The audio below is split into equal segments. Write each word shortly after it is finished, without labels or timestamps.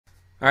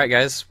Alright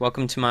guys,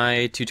 welcome to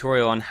my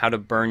tutorial on how to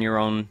burn your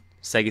own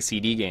Sega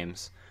CD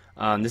games.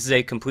 This is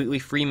a completely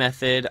free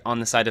method on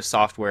the side of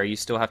software. You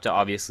still have to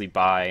obviously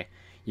buy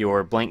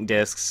your blank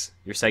discs,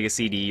 your Sega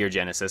CD, your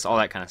Genesis, all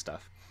that kind of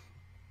stuff.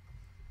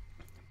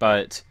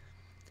 But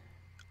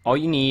all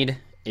you need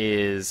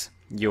is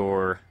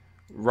your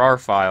RAR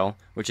file,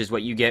 which is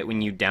what you get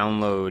when you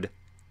download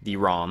the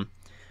ROM.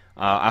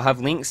 I'll have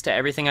links to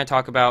everything I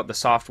talk about, the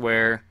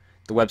software,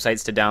 the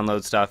websites to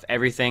download stuff,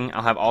 everything.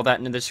 I'll have all that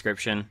in the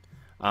description.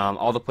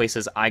 All the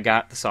places I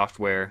got the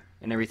software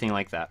and everything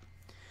like that.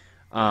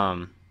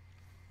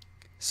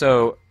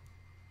 So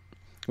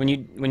when you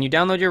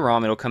download your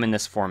ROM, it'll come in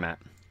this format,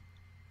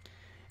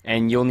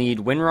 and you'll need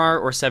WinRAR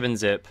or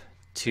 7-zip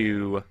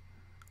to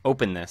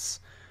open this.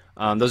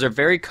 Those are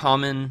very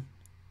common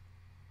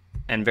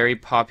and very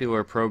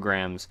popular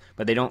programs,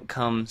 but they don't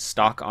come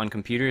stock on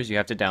computers. You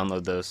have to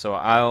download those. So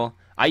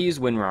I use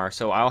WinRAR,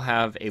 so I'll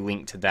have a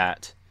link to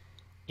that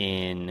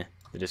in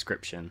the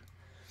description.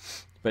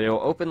 But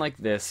it'll open like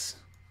this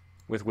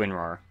with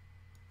WinRAR.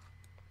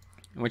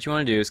 And what you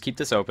want to do is keep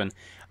this open.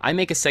 I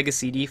make a Sega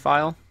CD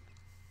file,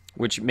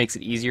 which makes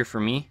it easier for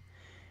me,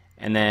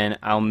 and then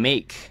I'll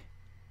make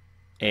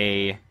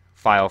a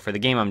file for the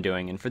game I'm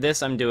doing. And for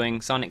this, I'm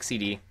doing Sonic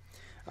CD,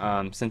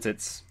 since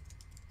it's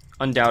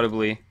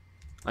undoubtedly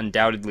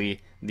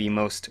the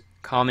most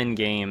common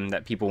game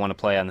that people want to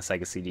play on the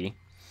Sega CD,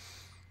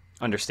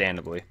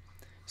 understandably.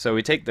 So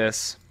we take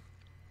this,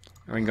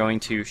 and we're going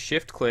to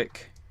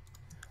shift-click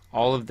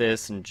all of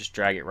this and just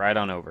drag it right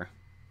on over.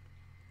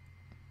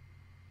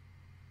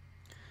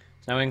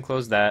 So now we can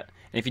close that.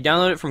 And if you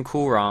download it from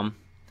CoolROM,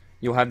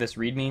 you'll have this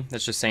README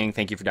that's just saying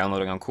thank you for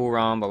downloading on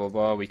CoolROM, blah blah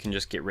blah. We can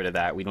just get rid of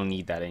that. We don't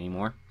need that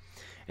anymore.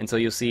 And so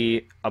you'll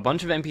see a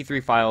bunch of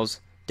MP3 files,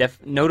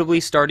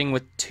 notably starting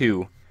with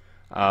 2.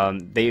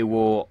 They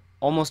will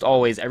almost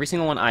always, every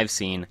single one I've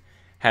seen,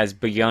 has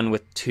begun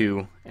with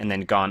 2 and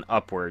then gone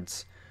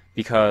upwards,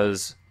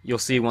 because you'll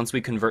see once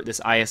we convert this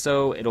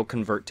ISO, it'll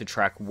convert to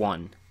track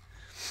 1.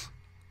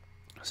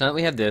 So now that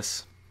we have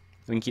this,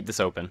 we can keep this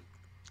open.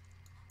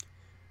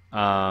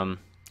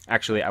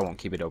 Actually, I won't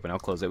keep it open. I'll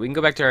close it. We can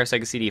go back to our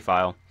Sega CD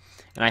file,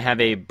 and I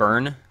have a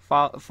burn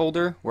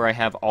folder where I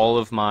have all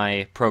of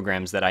my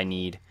programs that I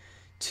need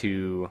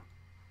to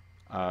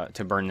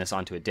burn this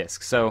onto a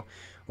disk. So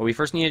what we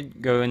first need to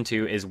go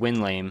into is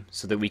WinLame,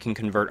 so that we can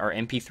convert our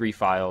MP3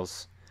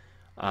 files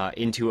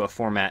into a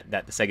format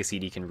that the Sega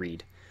CD can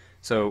read.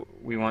 So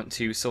we want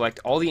to select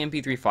all the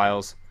MP3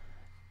 files.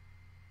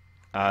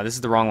 This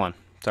is the wrong one.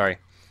 Sorry.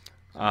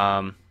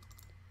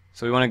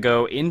 So we want to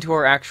go into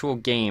our actual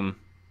game,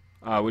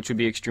 which would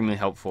be extremely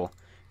helpful.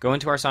 Go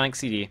into our Sonic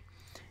CD,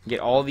 get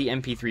all the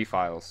MP3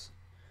 files,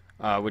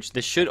 which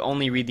this should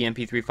only read the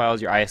MP3 files.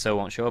 Your ISO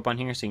won't show up on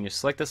here, so you can just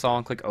select this all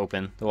and click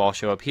open. They'll all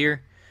show up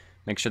here.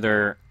 Make sure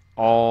they're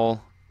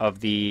all of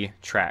the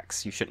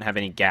tracks. You shouldn't have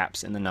any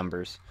gaps in the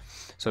numbers.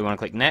 So we want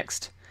to click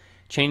next.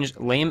 Change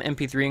lame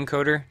MP3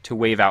 encoder to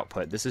wave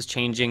output. This is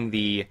changing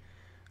the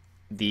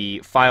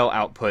file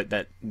output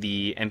that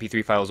the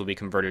MP3 files will be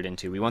converted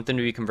into. We want them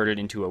to be converted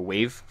into a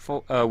wave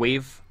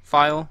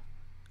file,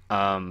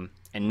 and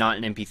not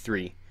an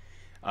MP3.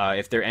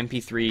 If they're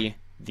MP3,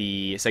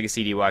 the Sega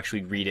CD will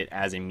actually read it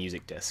as a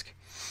music disc.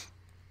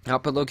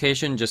 Output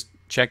location, just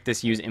check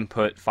this use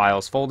input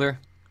files folder,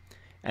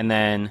 and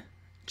then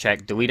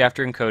check delete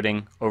after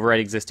encoding, overwrite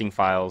existing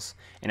files,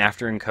 and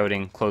after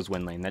encoding, close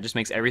WinLane. That just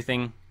makes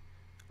everything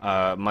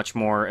much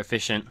more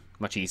efficient,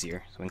 much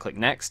easier. So we can click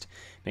next.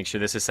 Make sure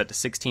this is set to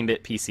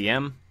 16-bit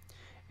PCM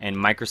and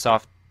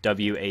Microsoft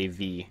WAV.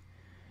 We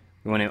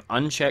want to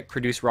uncheck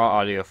produce raw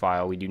audio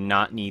file. We do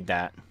not need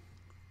that,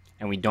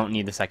 and we don't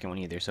need the second one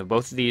either. So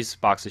both of these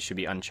boxes should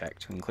be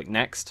unchecked. We can click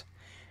next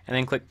and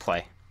then click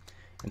play.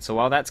 And so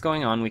while that's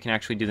going on, we can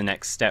actually do the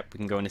next step. We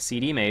can go into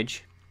CD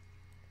Mage,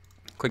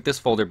 click this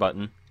folder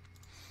button,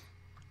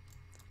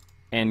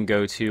 and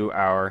go to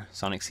our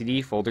Sonic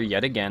CD folder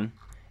yet again,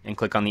 and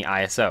click on the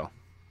ISO.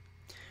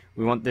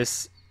 We want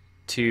this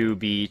to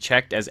be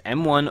checked as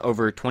M1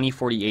 over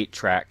 2048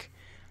 track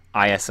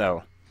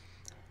ISO.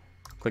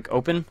 Click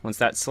open once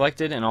that's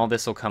selected, and all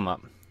this will come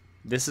up.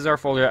 This is our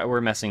folder that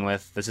we're messing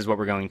with. This is what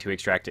we're going to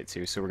extract it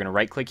to. So we're going to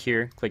right click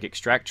here, click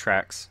extract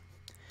tracks.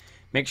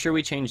 Make sure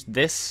we change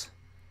this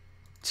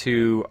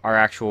to our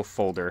actual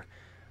folder,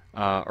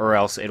 or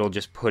else it'll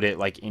just put it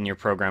like in your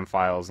program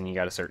files and you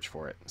got to search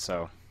for it.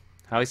 So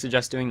highly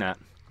suggest doing that.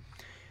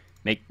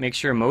 Make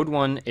sure mode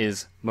 1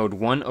 is mode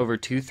 1 over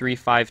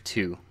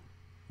 2352.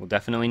 We'll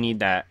definitely need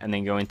that. And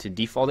then go into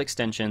default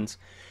extensions,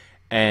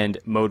 and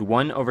mode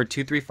 1 over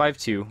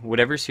 2352,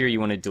 whatever's here, you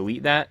want to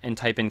delete that and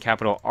type in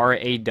capital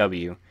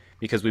RAW,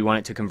 because we want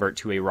it to convert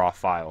to a raw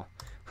file.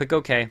 Click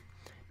OK.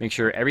 Make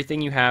sure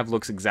everything you have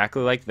looks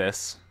exactly like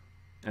this,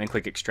 and then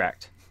click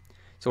extract.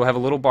 So we'll have a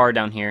little bar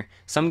down here.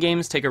 Some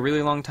games take a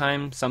really long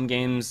time. Some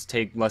games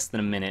take less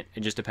than a minute. It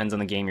just depends on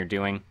the game you're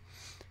doing.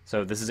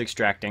 So this is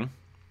extracting.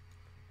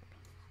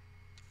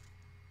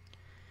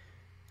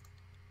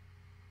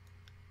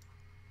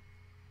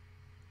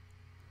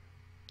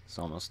 It's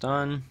almost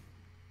done.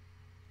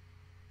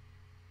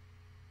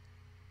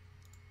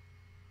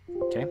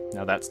 Okay,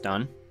 now that's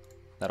done.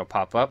 That'll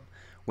pop up.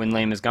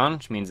 WinLame is gone,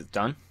 which means it's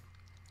done.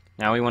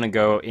 Now we want to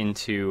go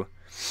into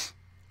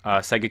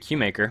Sega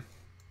QMaker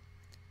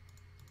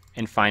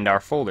and find our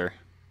folder.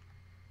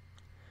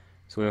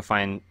 So we'll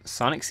find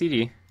Sonic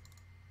CD,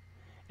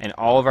 and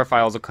all of our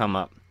files will come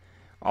up.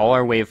 All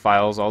our WAV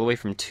files, all the way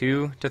from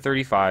 2 to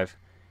 35,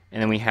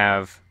 and then we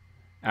have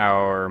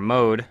our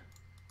mode,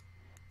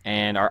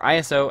 and our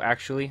ISO,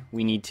 actually,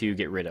 we need to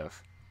get rid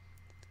of.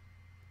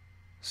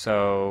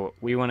 So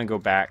we want to go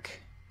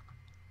back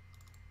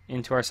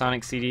into our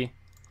Sonic CD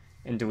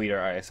and delete our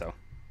ISO.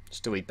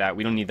 Just delete that.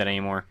 We don't need that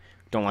anymore.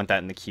 Don't want that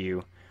in the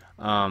queue.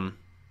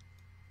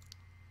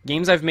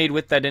 Games I've made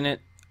with that in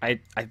it, I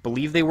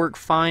believe they work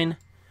fine,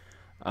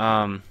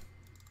 but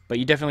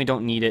you definitely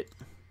don't need it.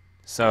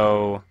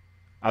 So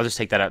I'll just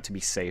take that out to be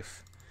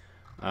safe.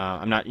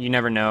 You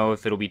never know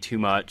if it'll be too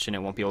much and it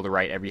won't be able to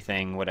write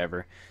everything,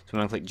 whatever. So I'm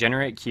going to click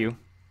Generate Queue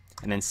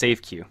and then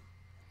Save Queue.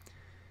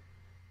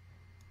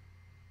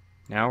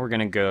 Now we're going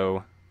to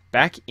go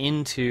back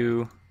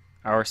into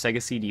our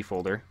Sega CD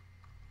folder,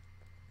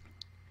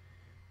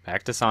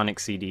 back to Sonic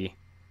CD.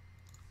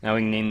 Now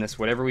we can name this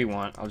whatever we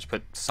want. I'll just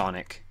put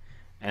Sonic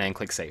and then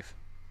click Save.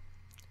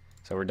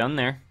 So we're done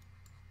there.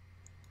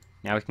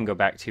 Now we can go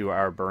back to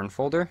our burn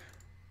folder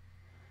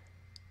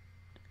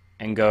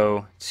and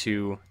go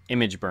to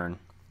image burn.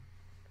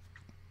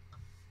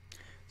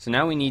 So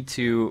now we need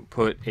to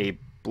put a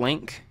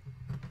blank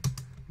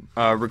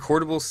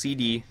recordable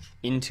CD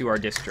into our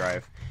disk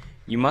drive.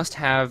 You must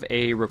have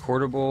a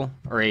recordable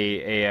or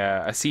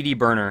a CD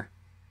burner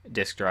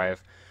disk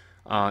drive.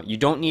 You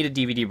don't need a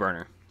DVD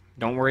burner.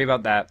 Don't worry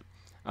about that.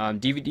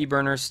 DVD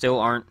burners still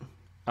aren't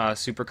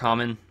super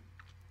common,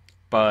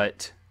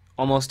 but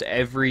almost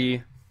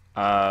every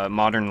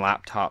modern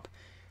laptop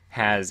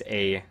has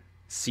a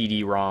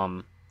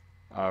CD-ROM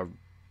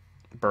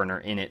burner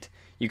in it.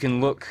 You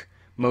can look,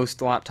 most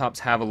laptops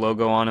have a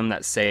logo on them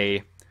that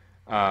say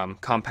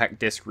compact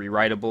disc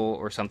rewritable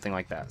or something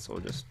like that. So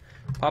we'll just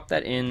pop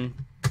that in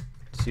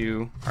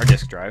to our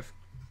disk drive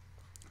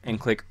and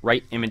click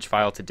Write Image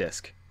File to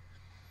Disk.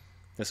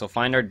 This will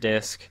find our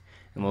disk,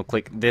 and we'll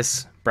click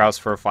this Browse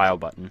for a File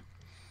button.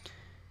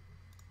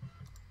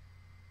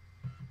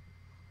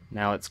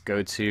 Now let's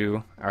go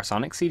to our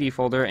Sonic CD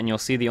folder, and you'll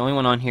see the only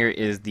one on here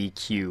is the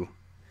Q.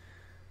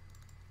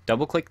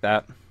 Double click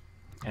that,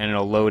 and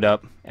it'll load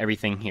up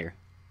everything here.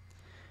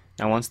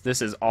 Now once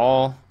this is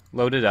all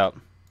loaded up,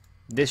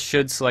 this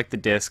should select the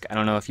disk. I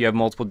don't know if you have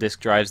multiple disk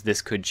drives,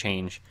 this could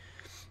change,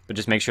 but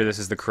just make sure this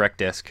is the correct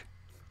disk.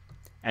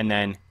 And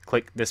then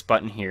click this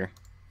button here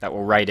that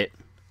will write it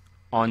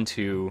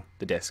onto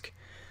the disk.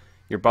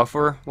 Your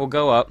buffer will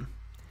go up,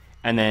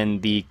 and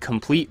then the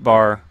complete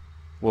bar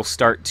will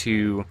start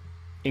to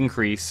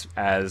increase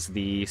as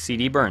the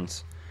CD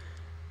burns.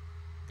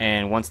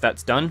 And once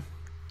that's done,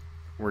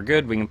 we're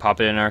good. We can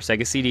pop it in our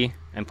Sega CD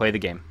and play the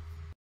game.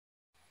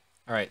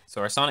 Alright,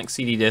 so our Sonic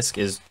CD disc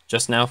is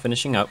just now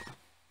finishing up.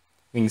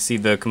 We can see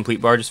the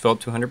complete bar just filled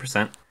up to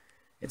 100%.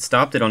 It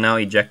stopped, it'll now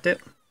eject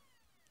it.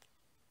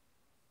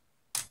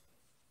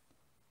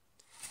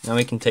 Now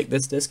we can take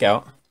this disc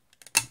out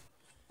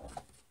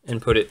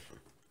and put it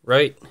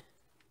right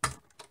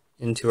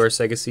into our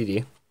Sega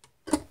CD.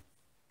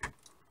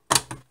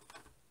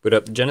 Boot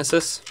up the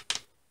Genesis.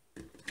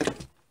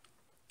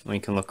 We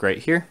can look right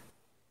here.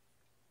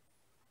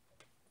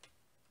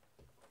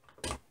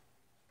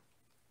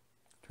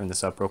 Turn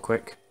this up real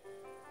quick.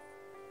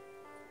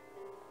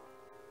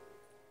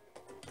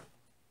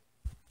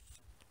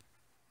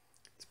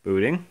 It's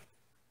booting.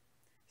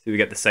 See, we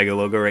got the Sega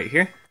logo right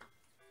here.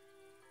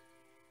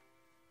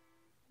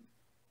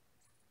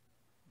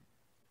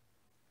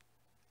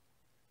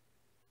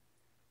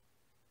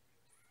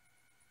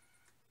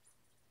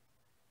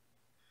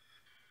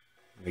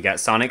 We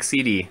got Sonic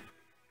CD.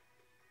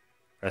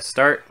 Press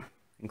start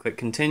and click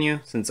continue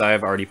since I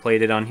have already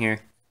played it on here.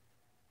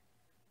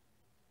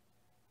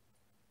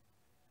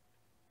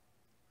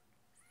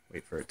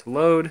 Wait for it to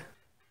load.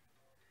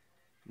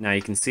 Now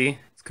you can see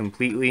it's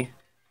completely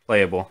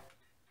playable.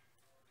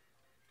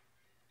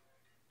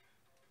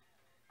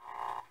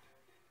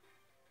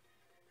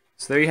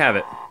 So there you have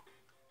it.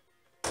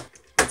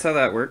 That's how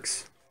that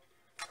works.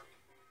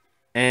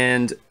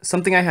 And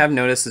something I have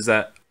noticed is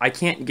that I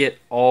can't get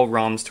all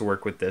ROMs to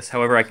work with this.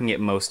 However, I can get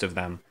most of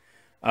them.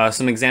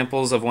 Some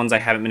examples of ones I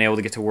haven't been able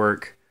to get to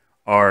work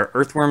are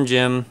Earthworm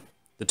Jim,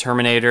 the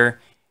Terminator,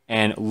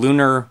 and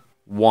Lunar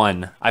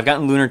 1. I've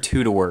gotten Lunar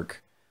 2 to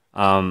work.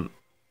 Lunar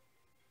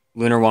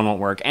 1 won't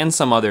work, and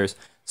some others.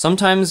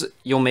 Sometimes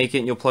you'll make it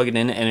and you'll plug it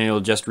in and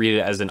it'll just read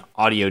it as an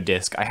audio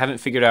disc. I haven't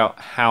figured out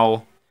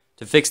how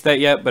to fix that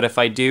yet, but if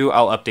I do,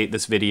 I'll update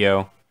this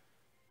video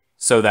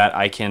so that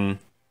I can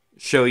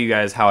show you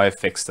guys how I've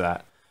fixed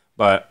that.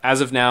 But as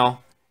of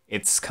now,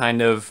 it's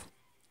kind of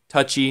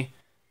touchy.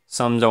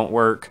 Some don't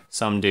work,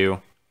 some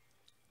do.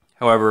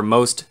 However,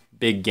 most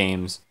big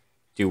games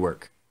do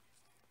work.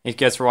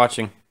 Thank you guys for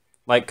watching.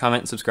 Like,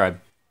 comment, and subscribe.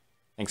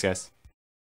 Thanks, guys.